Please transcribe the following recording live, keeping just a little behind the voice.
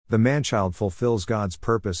The man-child fulfills God's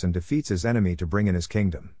purpose and defeats his enemy to bring in his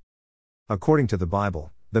kingdom. According to the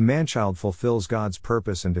Bible, the man-child fulfills God's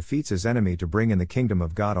purpose and defeats his enemy to bring in the kingdom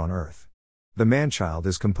of God on earth. The man-child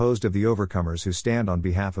is composed of the overcomers who stand on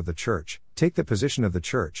behalf of the church, take the position of the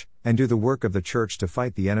church, and do the work of the church to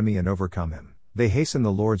fight the enemy and overcome him. They hasten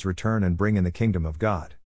the Lord's return and bring in the kingdom of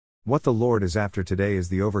God. What the Lord is after today is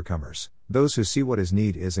the overcomers, those who see what his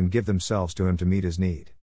need is and give themselves to him to meet his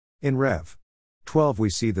need. In Rev. 12 we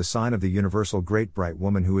see the sign of the universal great bright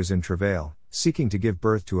woman who is in travail, seeking to give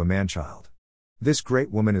birth to a man-child. This great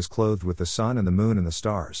woman is clothed with the sun and the moon and the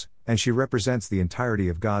stars, and she represents the entirety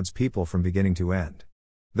of God's people from beginning to end.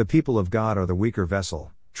 The people of God are the weaker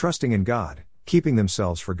vessel, trusting in God, keeping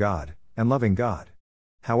themselves for God, and loving God.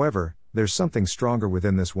 However, there's something stronger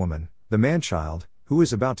within this woman, the man-child, who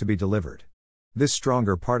is about to be delivered. This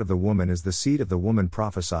stronger part of the woman is the seed of the woman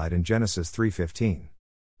prophesied in Genesis 3:15.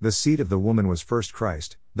 The seed of the woman was first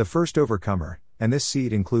Christ, the first overcomer, and this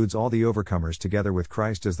seed includes all the overcomers together with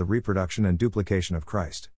Christ as the reproduction and duplication of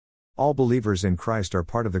Christ. All believers in Christ are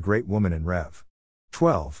part of the great woman in Rev.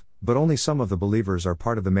 12, but only some of the believers are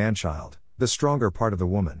part of the man-child, the stronger part of the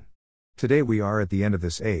woman. Today we are at the end of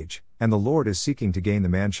this age, and the Lord is seeking to gain the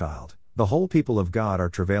man-child. The whole people of God are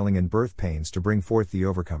travailing in birth pains to bring forth the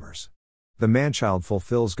overcomers. The man-child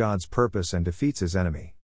fulfills God's purpose and defeats his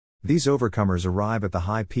enemy. These overcomers arrive at the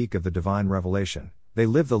high peak of the divine revelation. They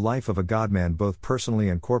live the life of a God-man both personally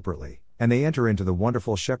and corporately, and they enter into the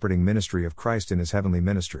wonderful shepherding ministry of Christ in his heavenly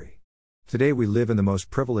ministry. Today we live in the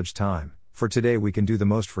most privileged time, for today we can do the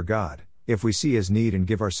most for God. If we see his need and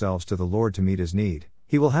give ourselves to the Lord to meet his need,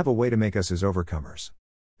 he will have a way to make us his overcomers.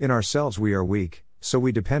 In ourselves we are weak, so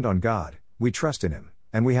we depend on God, we trust in him,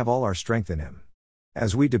 and we have all our strength in him.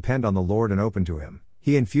 As we depend on the Lord and open to him,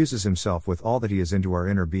 he infuses himself with all that he is into our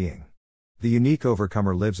inner being. The unique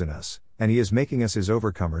overcomer lives in us, and he is making us his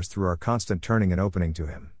overcomers through our constant turning and opening to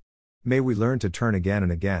him. May we learn to turn again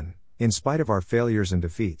and again, in spite of our failures and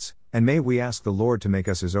defeats, and may we ask the Lord to make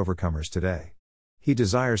us his overcomers today. He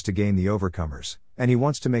desires to gain the overcomers, and he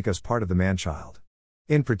wants to make us part of the man-child.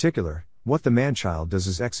 In particular, what the man-child does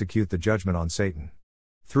is execute the judgment on Satan.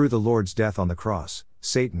 Through the Lord's death on the cross,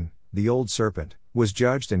 Satan, the old serpent, was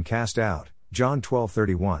judged and cast out, John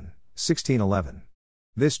 12:31, 16:11.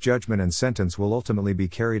 This judgment and sentence will ultimately be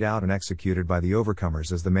carried out and executed by the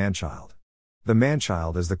overcomers as the man-child. The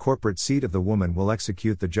man-child as the corporate seed of the woman will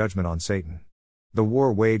execute the judgment on Satan. The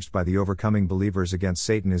war waged by the overcoming believers against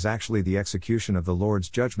Satan is actually the execution of the Lord's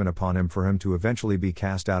judgment upon him for him to eventually be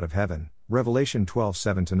cast out of heaven, Revelation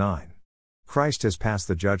 12:7-9. Christ has passed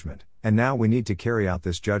the judgment, and now we need to carry out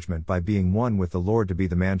this judgment by being one with the Lord to be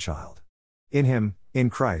the man-child. In him, in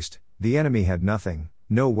Christ, the enemy had nothing,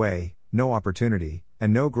 no way, no opportunity,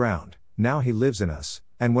 and no ground. Now he lives in us,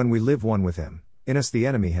 and when we live one with him, in us the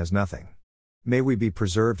enemy has nothing. May we be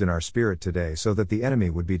preserved in our spirit today so that the enemy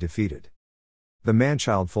would be defeated. The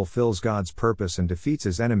man-child fulfills God's purpose and defeats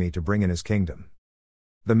his enemy to bring in his kingdom.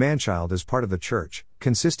 The man-child is part of the church,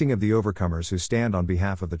 consisting of the overcomers who stand on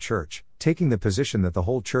behalf of the church, taking the position that the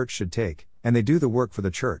whole church should take, and they do the work for the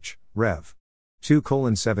church. Rev.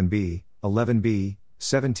 2:7b, 11b,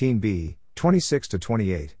 17b,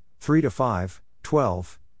 26-28, 3-5,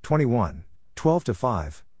 12, 21,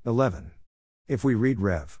 12-5, 11. If we read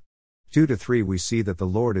Rev. 2-3 we see that the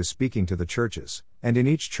Lord is speaking to the churches, and in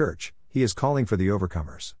each church, he is calling for the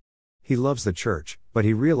overcomers. He loves the church, but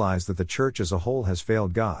he realized that the church as a whole has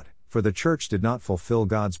failed God, for the church did not fulfill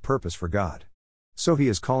God's purpose for God. So he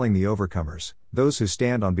is calling the overcomers, those who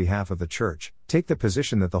stand on behalf of the church, take the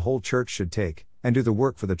position that the whole church should take, and do the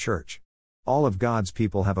work for the church. All of God's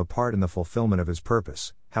people have a part in the fulfillment of his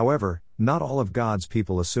purpose. However, not all of God's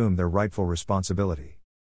people assume their rightful responsibility.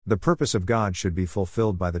 The purpose of God should be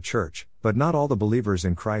fulfilled by the church, but not all the believers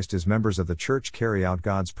in Christ as members of the church carry out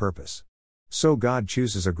God's purpose. So God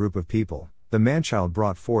chooses a group of people, the man-child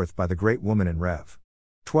brought forth by the great woman in Rev.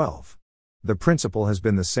 12. The principle has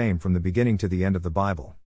been the same from the beginning to the end of the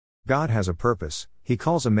Bible. God has a purpose, he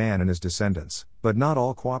calls a man and his descendants, but not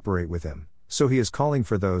all cooperate with him, so he is calling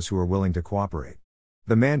for those who are willing to cooperate.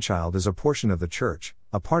 The man-child is a portion of the church,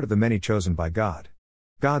 a part of the many chosen by God.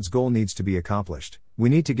 God's goal needs to be accomplished, we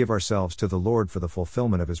need to give ourselves to the Lord for the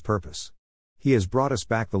fulfillment of his purpose. He has brought us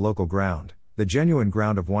back the local ground, the genuine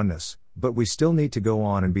ground of oneness, but we still need to go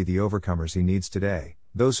on and be the overcomers he needs today,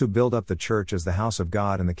 those who build up the church as the house of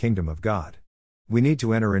God and the kingdom of God. We need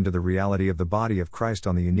to enter into the reality of the body of Christ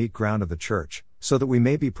on the unique ground of the church, so that we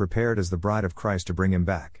may be prepared as the bride of Christ to bring him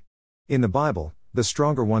back. In the Bible, the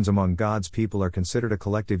stronger ones among God's people are considered a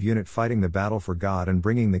collective unit fighting the battle for God and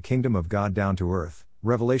bringing the kingdom of God down to earth,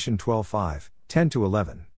 Revelation 12:5,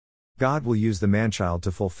 10-11. God will use the man-child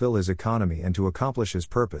to fulfill his economy and to accomplish his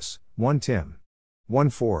purpose. 1 Tim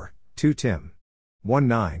 1:4, 2 Tim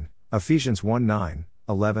 1:9, Ephesians 1:9,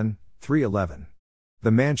 11, 3:11. The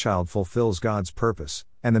man-child fulfills God's purpose,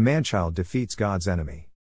 and the man-child defeats God's enemy.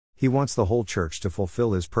 He wants the whole church to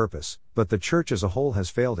fulfill his purpose, but the church as a whole has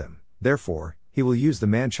failed him. Therefore, he will use the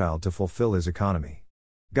man-child to fulfill his economy.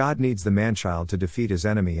 God needs the man-child to defeat his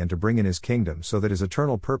enemy and to bring in his kingdom so that his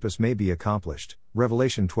eternal purpose may be accomplished.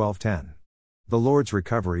 Revelation 12:10. The Lord's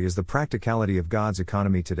recovery is the practicality of God's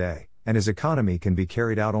economy today, and his economy can be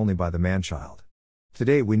carried out only by the man-child.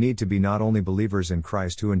 Today we need to be not only believers in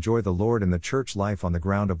Christ who enjoy the Lord and the church life on the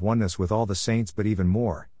ground of oneness with all the saints, but even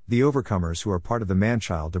more, the overcomers who are part of the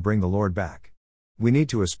man-child to bring the Lord back. We need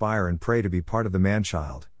to aspire and pray to be part of the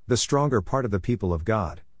man-child, the stronger part of the people of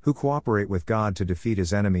God, who cooperate with God to defeat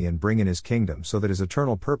his enemy and bring in his kingdom so that his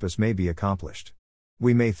eternal purpose may be accomplished.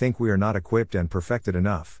 We may think we are not equipped and perfected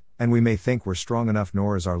enough, and we may think we're strong enough,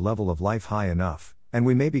 nor is our level of life high enough, and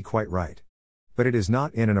we may be quite right. But it is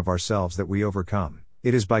not in and of ourselves that we overcome.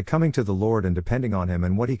 It is by coming to the Lord and depending on him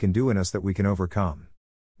and what he can do in us that we can overcome.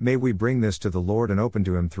 May we bring this to the Lord and open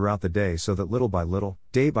to him throughout the day so that little by little,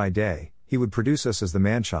 day by day, he would produce us as the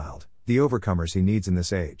man-child, the overcomers he needs in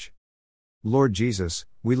this age. Lord Jesus,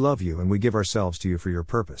 we love you and we give ourselves to you for your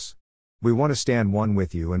purpose. We want to stand one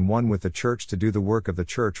with you and one with the church to do the work of the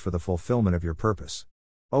church for the fulfillment of your purpose.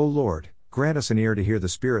 O Lord, grant us an ear to hear the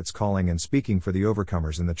Spirit's calling and speaking for the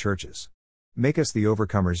overcomers in the churches. Make us the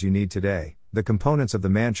overcomers you need today, the components of the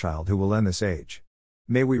man-child who will end this age.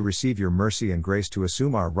 May we receive your mercy and grace to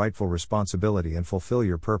assume our rightful responsibility and fulfill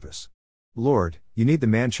your purpose. Lord, you need the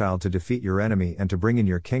man-child to defeat your enemy and to bring in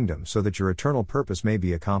your kingdom so that your eternal purpose may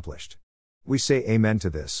be accomplished. We say amen to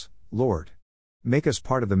this, Lord. Make us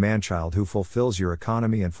part of the man-child who fulfills your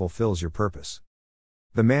economy and fulfills your purpose.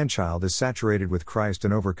 The man-child is saturated with Christ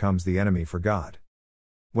and overcomes the enemy for God.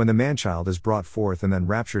 When the man-child is brought forth and then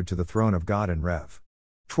raptured to the throne of God in Rev.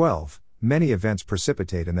 12, many events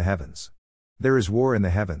precipitate in the heavens. There is war in the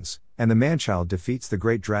heavens, and the man-child defeats the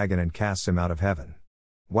great dragon and casts him out of heaven.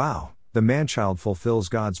 Wow, the man-child fulfills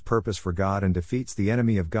God's purpose for God and defeats the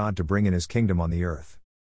enemy of God to bring in his kingdom on the earth.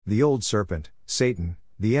 The old serpent, Satan,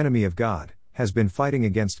 the enemy of God, has been fighting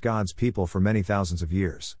against God's people for many thousands of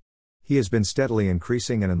years. He has been steadily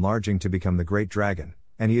increasing and enlarging to become the great dragon,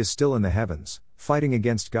 and he is still in the heavens, fighting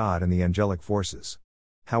against God and the angelic forces.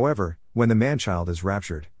 However, when the man-child is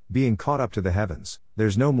raptured, being caught up to the heavens,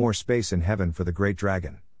 there's no more space in heaven for the great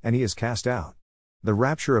dragon, and he is cast out. The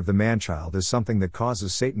rapture of the man-child is something that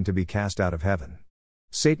causes Satan to be cast out of heaven.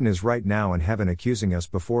 Satan is right now in heaven accusing us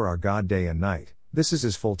before our God day and night. This is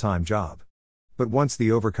his full-time job. But once the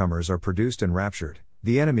overcomers are produced and raptured,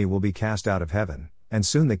 the enemy will be cast out of heaven, and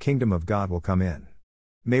soon the kingdom of God will come in.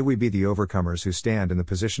 May we be the overcomers who stand in the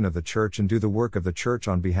position of the church and do the work of the church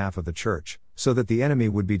on behalf of the church, so that the enemy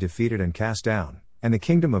would be defeated and cast down, and the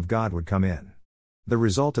kingdom of God would come in. The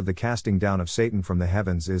result of the casting down of Satan from the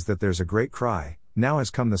heavens is that there's a great cry, now has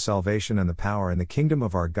come the salvation and the power and the kingdom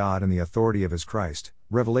of our God and the authority of his Christ,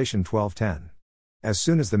 Revelation 12:10. As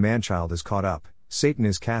soon as the man-child is caught up, Satan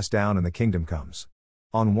is cast down and the kingdom comes.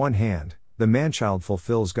 On one hand, the man-child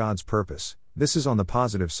fulfills God's purpose, this is on the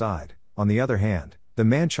positive side. On the other hand, the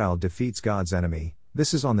man-child defeats God's enemy,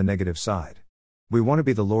 this is on the negative side. We want to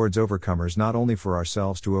be the Lord's overcomers not only for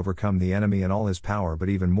ourselves to overcome the enemy and all his power but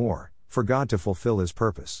even more, for God to fulfill his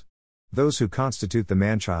purpose. Those who constitute the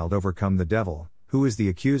man-child overcome the devil, who is the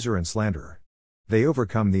accuser and slanderer. They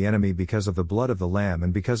overcome the enemy because of the blood of the Lamb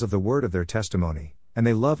and because of the word of their testimony, and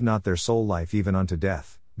they love not their soul life even unto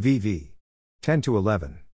death. VV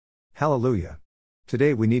 10-11. Hallelujah.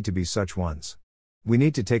 Today we need to be such ones. We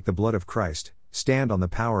need to take the blood of Christ, stand on the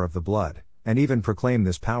power of the blood, and even proclaim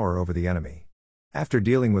this power over the enemy. After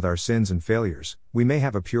dealing with our sins and failures, we may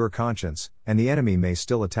have a pure conscience, and the enemy may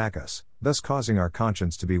still attack us, thus causing our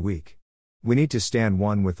conscience to be weak. We need to stand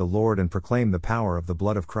one with the Lord and proclaim the power of the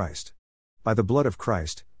blood of Christ. By the blood of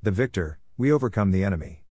Christ, the victor, we overcome the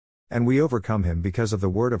enemy. And we overcome him because of the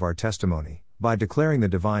word of our testimony, by declaring the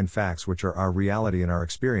divine facts which are our reality and our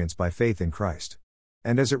experience by faith in Christ.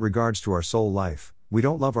 And as it regards to our soul life, we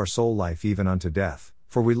don't love our soul life even unto death,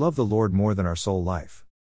 for we love the Lord more than our soul life.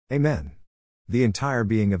 Amen. The entire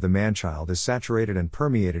being of the man-child is saturated and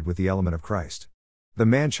permeated with the element of Christ. The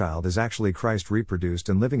man-child is actually Christ reproduced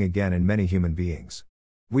and living again in many human beings.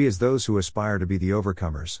 We as those who aspire to be the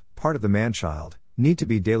overcomers, part of the man-child, need to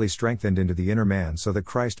be daily strengthened into the inner man so that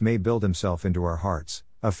Christ may build himself into our hearts.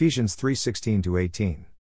 Ephesians 3:16-18.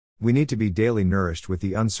 We need to be daily nourished with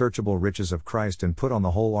the unsearchable riches of Christ and put on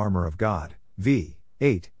the whole armor of God. V.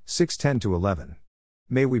 8, 6:10-11.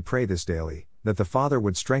 May we pray this daily, that the Father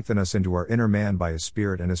would strengthen us into our inner man by His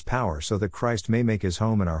Spirit and His power so that Christ may make His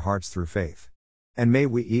home in our hearts through faith. And may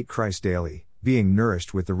we eat Christ daily, being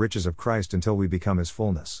nourished with the riches of Christ until we become His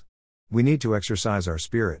fullness. We need to exercise our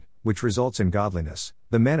spirit, which results in godliness,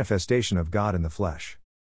 the manifestation of God in the flesh.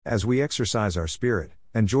 As we exercise our spirit,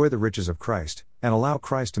 enjoy the riches of Christ, and allow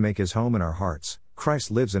Christ to make His home in our hearts,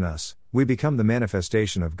 Christ lives in us, we become the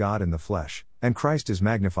manifestation of God in the flesh, and Christ is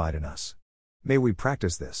magnified in us. May we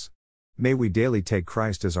practice this. May we daily take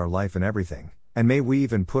Christ as our life and everything, and may we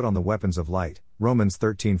even put on the weapons of light, Romans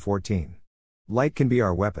 13:14. Light can be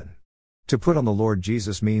our weapon. To put on the Lord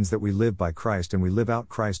Jesus means that we live by Christ and we live out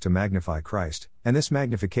Christ to magnify Christ, and this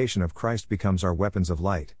magnification of Christ becomes our weapons of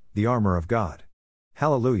light, the armor of God.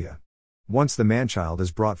 Hallelujah. Once the man-child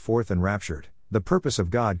is brought forth and raptured, the purpose of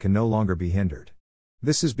God can no longer be hindered.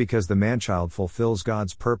 This is because the man-child fulfills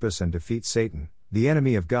God's purpose and defeats Satan, the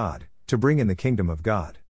enemy of God, to bring in the kingdom of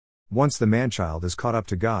God. Once the man-child is caught up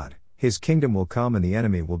to God, His kingdom will come and the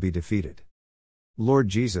enemy will be defeated. Lord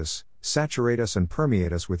Jesus, saturate us and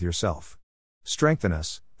permeate us with Yourself. Strengthen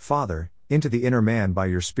us, Father, into the inner man by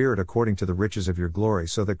Your Spirit according to the riches of Your glory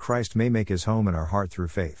so that Christ may make His home in our heart through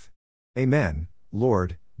faith. Amen.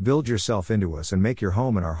 Lord, build Yourself into us and make Your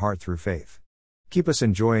home in our heart through faith. Keep us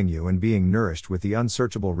enjoying You and being nourished with the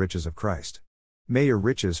unsearchable riches of Christ. May Your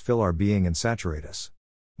riches fill our being and saturate us.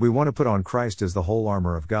 We want to put on Christ as the whole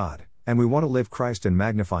armor of God, and we want to live Christ and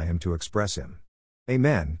magnify Him to express Him.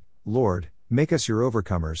 Amen. Lord, make us Your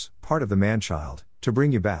overcomers, part of the man-child, to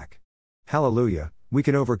bring You back. Hallelujah, we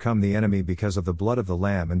can overcome the enemy because of the blood of the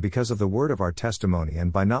Lamb and because of the word of our testimony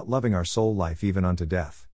and by not loving our soul life even unto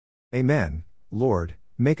death. Amen. Lord,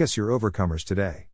 make us Your overcomers today.